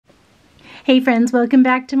Hey friends, welcome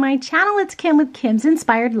back to my channel. It's Kim with Kim's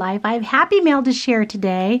Inspired Life. I have happy mail to share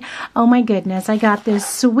today. Oh my goodness, I got this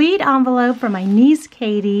sweet envelope from my niece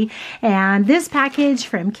Katie, and this package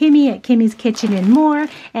from Kimmie at Kimmie's Kitchen and More,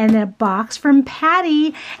 and a box from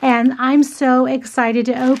Patty, and I'm so excited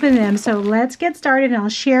to open them. So let's get started and I'll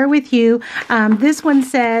share with you. This one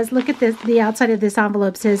says, look at this, the outside of this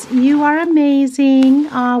envelope says, "You are amazing,"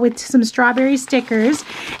 with some strawberry stickers.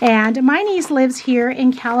 And my niece lives here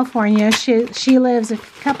in California. She lives a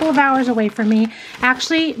couple of hours away from me.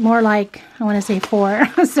 Actually, more like, I want to say 4.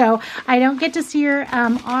 So I don't get to see her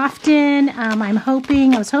often. I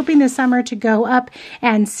was hoping this summer to go up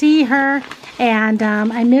and see her. And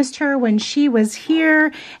I missed her when she was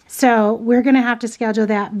here. So we're going to have to schedule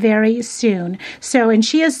that very soon. So, and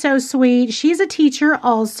she is so sweet. She's a teacher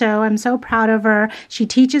also. I'm so proud of her. She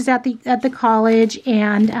teaches at the college,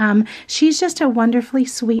 and she's just a wonderfully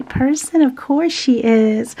sweet person. Of course she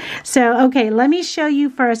is. So, okay, let me show you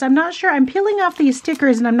first. I'm not sure. I'm peeling off these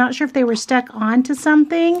stickers, and I'm not sure if they were stuck onto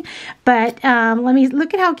something, but let me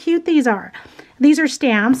look at how cute these are. These are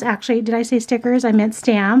stamps. Actually, did I say stickers? I meant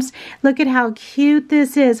stamps. Look at how cute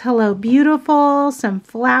this is. Hello, beautiful. Some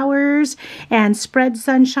flowers and spread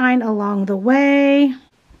sunshine along the way.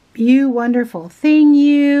 You wonderful thing,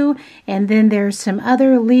 you. And then there's some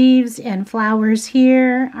other leaves and flowers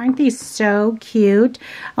here. Aren't these so cute?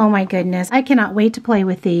 Oh my goodness. I cannot wait to play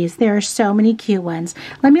with these. There are so many cute ones.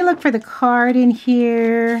 Let me look for the card in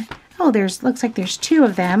here. Oh, looks like there's 2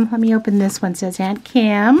 of them. Let me open this one. It says Aunt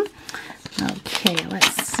Kim. Okay,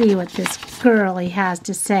 let's see what this girlie has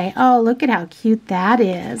to say. Oh, look at how cute that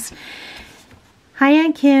is. "Hi,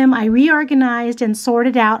 Aunt Kim. I reorganized and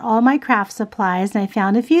sorted out all my craft supplies, and I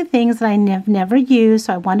found a few things that I have never used,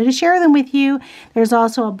 so I wanted to share them with you. There's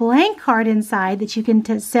also a blank card inside that you can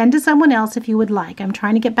send to someone else if you would like. I'm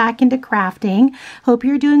trying to get back into crafting. Hope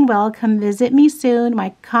you're doing well. Come visit me soon.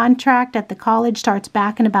 My contract at the college starts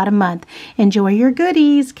back in about a month. Enjoy your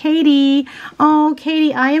goodies, Katie." Oh,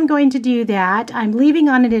 Katie, I am going to do that. I'm leaving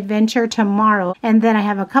on an adventure tomorrow, and then I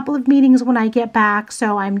have a couple of meetings when I get back,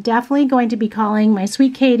 so I'm definitely going to be calling my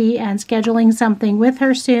sweet Katie and scheduling something with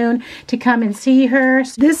her soon to come and see her.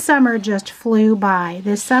 This summer just flew by.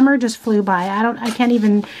 This summer just flew by. I can't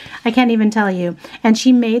even tell you. And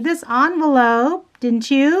she made this envelope,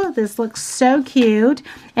 didn't you? This looks so cute.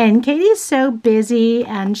 And Katie's so busy,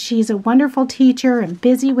 and she's a wonderful teacher and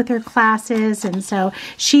busy with her classes. And so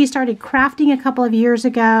she started crafting a couple of years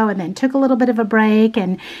ago and then took a little bit of a break,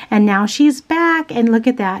 and now she's back. And look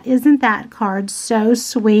at that. Isn't that card so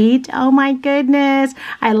sweet? Oh my goodness.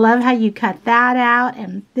 I love how you cut that out,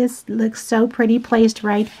 and this looks so pretty placed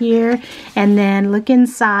right here. And then look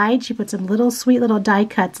inside. She put some little sweet little die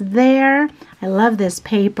cuts there. I love this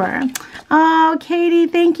paper. Oh, Katie,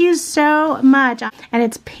 thank you so much. And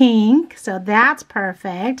it's pink, so that's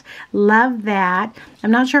perfect. Love that.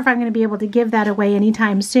 I'm not sure if I'm going to be able to give that away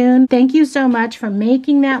anytime soon. Thank you so much for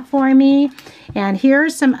making that for me. And here are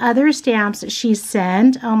some other stamps that she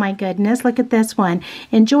sent. Oh my goodness, look at this one.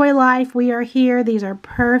 "Enjoy life, we are here." These are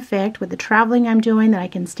perfect with the traveling I'm doing that I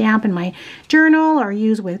can stamp in my journal or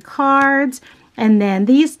use with cards. And then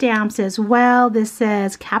these stamps as well. This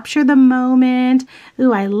says, "Capture the moment."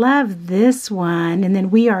 Ooh, I love this one. And then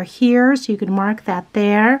 "We are here," so you can mark that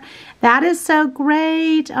there. That is so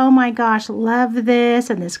great. Oh my gosh, love this.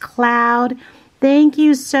 And this cloud. Thank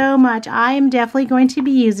you so much. I am definitely going to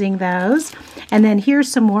be using those. And then here's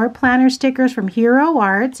some more planner stickers from Hero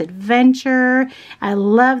Arts, Adventure. I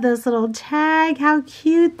love this little tag. How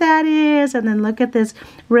cute that is. And then look at this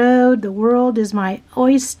road. "The world is my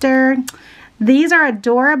oyster." These are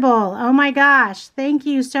adorable. Oh my gosh. Thank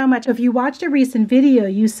you so much. If you watched a recent video,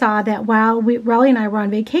 you saw that while Raleigh and I were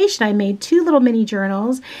on vacation, I made 2 little mini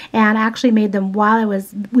journals, and actually made them while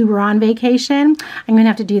we were on vacation. I'm going to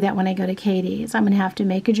have to do that when I go to Katie's. I'm going to have to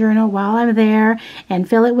make a journal while I'm there and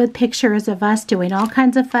fill it with pictures of us doing all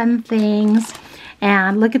kinds of fun things.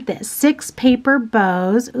 And look at this. 6 paper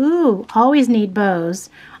bows. Ooh, always need bows.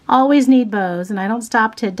 Always need bows, and I don't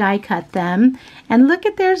stop to die cut them. And look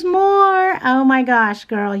at, there's more. Oh my gosh,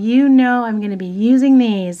 girl, you know I'm going to be using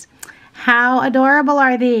these. How adorable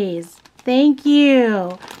are these? Thank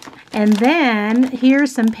you. And then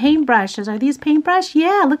here's some paintbrushes. Are these paintbrush?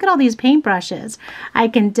 Yeah, look at all these paintbrushes. I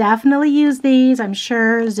can definitely use these. I'm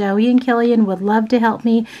sure Zoe and Killian would love to help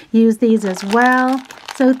me use these as well.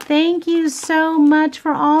 So thank you so much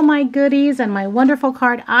for all my goodies and my wonderful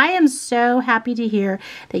card. I am so happy to hear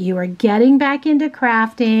that you are getting back into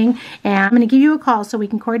crafting, and I'm going to give you a call so we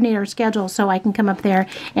can coordinate our schedule so I can come up there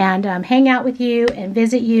and hang out with you and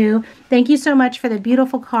visit you. Thank you so much for the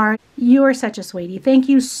beautiful card. You are such a sweetie. Thank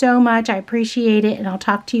you so much. I appreciate it, and I'll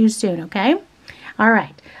talk to you soon, okay? All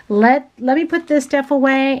right. Let me put this stuff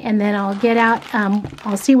away, and then I'll get out.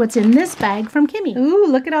 I'll see what's in this bag from Kimmie. Ooh,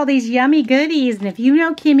 look at all these yummy goodies. And if you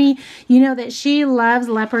know Kimmie, you know that she loves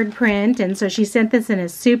leopard print. And so she sent this in a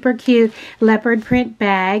super cute leopard print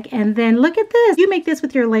bag. And then look at this. You make this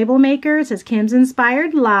with your label maker. It says Kim's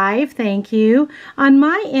Inspired Life. Thank you. On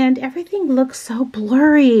my end, everything looks so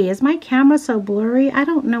blurry. Is my camera so blurry? I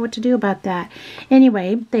don't know what to do about that.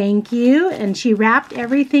 Anyway, thank you. And she wrapped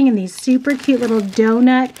everything in these super cute little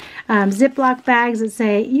donut Ziploc bags that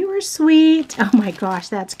say, "You are sweet." Oh my gosh,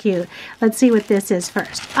 that's cute. Let's see what this is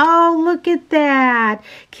first. Oh, look at that.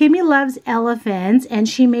 Kimmie loves elephants, and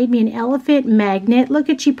she made me an elephant magnet. Look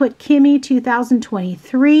at, she put Kimmie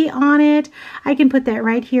 2023 on it. I can put that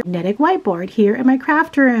right here. Magnetic whiteboard here in my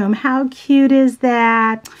craft room. How cute is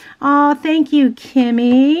that? Oh, thank you,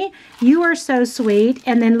 Kimmie. You are so sweet.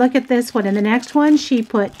 And then look at this one. In the next one, she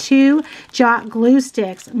put 2 Jot glue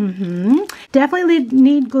sticks. Definitely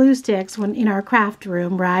need glue sticks when in our craft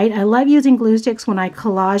room, right? I love using glue sticks when I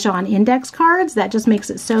collage on index cards. That just makes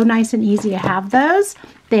it so nice and easy to have those.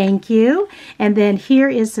 Thank you. And then here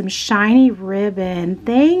is some shiny ribbon.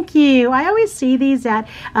 Thank you. I always see these at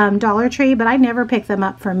Dollar Tree, but I never pick them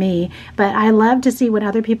up for me. But I love to see when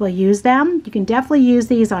other people use them. You can definitely use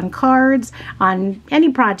these on cards, on any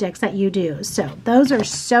projects that you do. So those are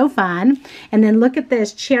so fun. And then look at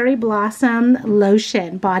this Cherry Blossom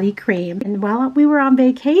Lotion Body Cream. And while we were on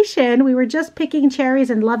vacation, we were just picking cherries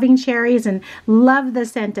and loving cherries and love the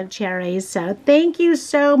scent of cherries. So thank you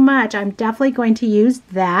so much. I'm definitely going to use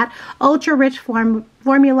that. Ultra rich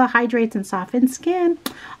formula hydrates and softens skin.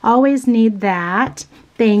 Always need that.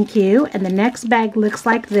 Thank you. And the next bag looks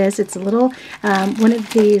like this. It's a little one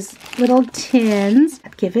of these little tins.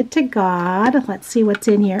 Give it to God. Let's see what's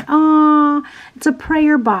in here. Oh, it's a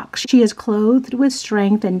prayer box. She is clothed with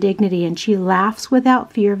strength and dignity, and she laughs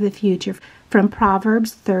without fear of the future. From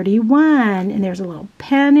Proverbs 31. And there's a little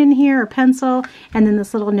pen in here, or pencil, and then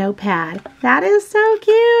this little notepad. That is so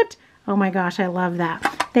cute. Oh my gosh, I love that.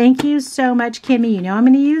 Thank you so much, Kimmie. You know I'm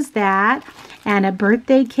going to use that. And a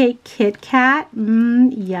birthday cake Kit Kat.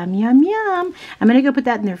 Yum, yum, yum. I'm going to go put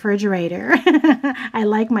that in the refrigerator. I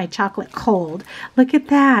like my chocolate cold. Look at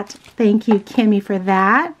that. Thank you, Kimmie, for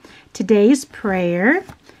that. Today's prayer.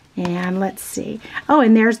 And let's see. Oh,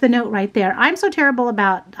 and there's the note right there. I'm so terrible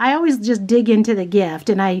about, I always just dig into the gift,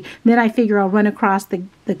 and then I figure I'll run across the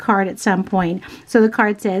card at some point. So the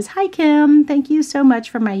card says, "Hi, Kim. Thank you so much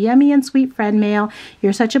for my yummy and sweet friend mail.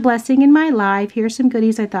 You're such a blessing in my life. Here's some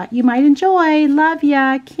goodies I thought you might enjoy. Love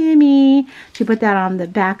ya, Kimmie." She put that on the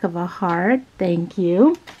back of a heart. Thank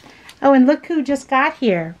you. Oh, and look who just got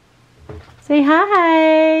here. Say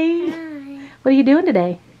hi. Hi. What are you doing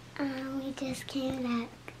today? We just came back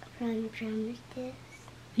from Jamba Juice.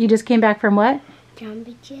 You just came back from what?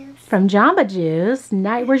 Jamba Juice. From Jamba Juice.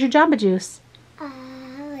 Nice. Where's your Jamba Juice?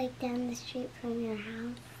 Like down the street from your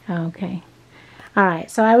house. Okay. All right.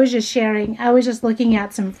 So I was just looking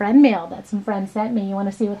at some friend mail that some friends sent me. You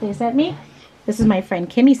want to see what they sent me? This is my friend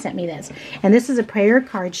Kimmie sent me this. And this is a prayer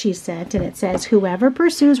card she sent, and it says, "Whoever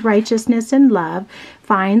pursues righteousness and love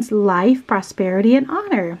finds life, prosperity, and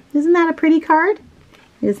honor." Isn't that a pretty card?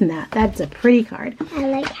 Isn't that? That's a pretty card. I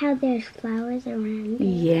like how there's flowers around it.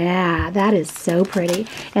 Yeah, that is so pretty.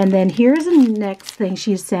 And then here's the next thing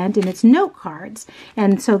she sent, and it's note cards.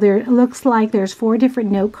 And so there, it looks like there's 4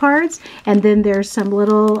 different note cards, and then there's some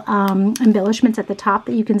little embellishments at the top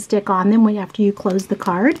that you can stick on them after you close the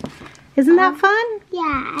card. Isn't that fun? Yeah,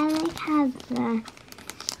 I like how the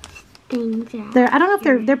things are. I don't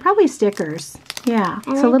know if they're probably stickers. Yeah,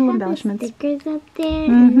 so little embellishments. Stickers up there,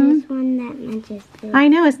 and there's one that matches this. I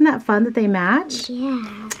know, isn't that fun that they match?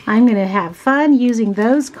 Yeah. I'm gonna have fun using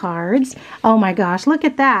those cards. Oh my gosh, look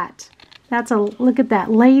at that. Look at that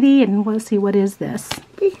lady, and let's see, what is this?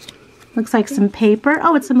 Looks like some paper.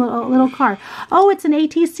 Oh, it's a little card. Oh, it's an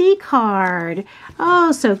ATC card.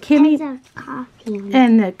 Oh, so Kimmie. There's a coffee on it.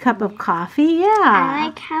 And a cup of coffee, yeah. I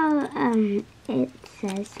like how it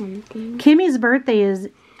says something. Kimmie's birthday is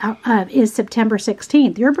September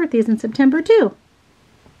 16th. Your birthday is in September too.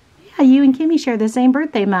 Yeah, you and Kimmie share the same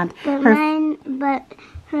birthday month. But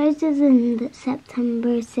hers is in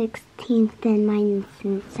September 16th and mine is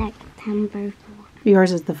in September 4th.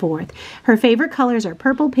 Yours is the 4th. Her favorite colors are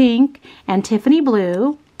purple, pink, and Tiffany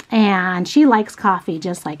blue. And she likes coffee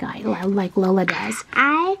just like like Lola does.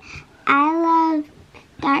 I love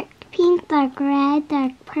dark pink, dark red,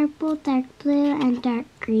 dark purple, dark blue, and dark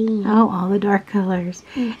green. Oh, all the dark colors.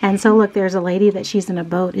 And so look, there's a lady that she's in a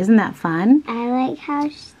boat. Isn't that fun? I like how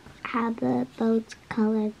have the boats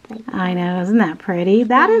colored like that. I know, isn't that pretty?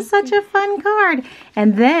 That is such a fun card.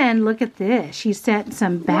 And then look at this. She sent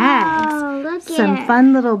some bags. Wow, look some it.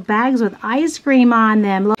 fun little bags with ice cream on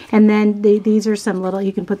them. And then these are some little,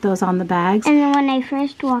 you can put those on the bags. And then when I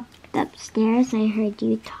first walked upstairs, I heard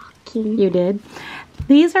you talking. You did.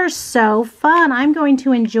 These are so fun. I'm going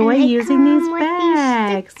to enjoy using these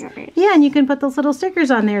bags. Yeah, and you can put those little stickers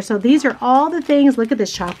on there. So these are all the things. Look at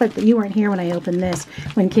this chocolate, but you weren't here when I opened this,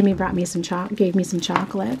 when Kimmie brought me some gave me some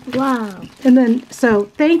chocolate. Wow. And then, so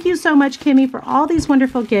thank you so much, Kimmie, for all these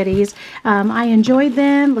wonderful goodies. I enjoyed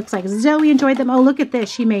them. Looks like Zoe enjoyed them. Oh, look at this.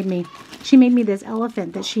 She made me this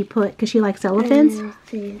elephant that she put, because she likes elephants.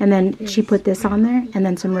 And then she put this on there, and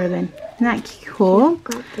then some ribbon. Isn't that cool?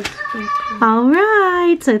 All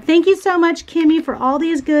right. So thank you so much, Kimmie, for all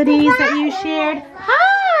these goodies that you shared.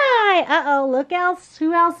 Hi. Uh-oh. Look else.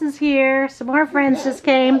 Who else is here? Some more friends just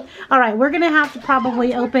came. All right. We're going to have to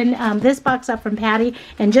probably open this box up from Patty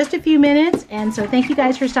in just a few minutes. And so thank you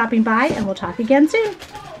guys for stopping by, and we'll talk again soon.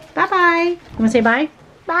 Bye-bye. You want to say bye?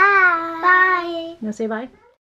 Bye. Bye. You want to say bye?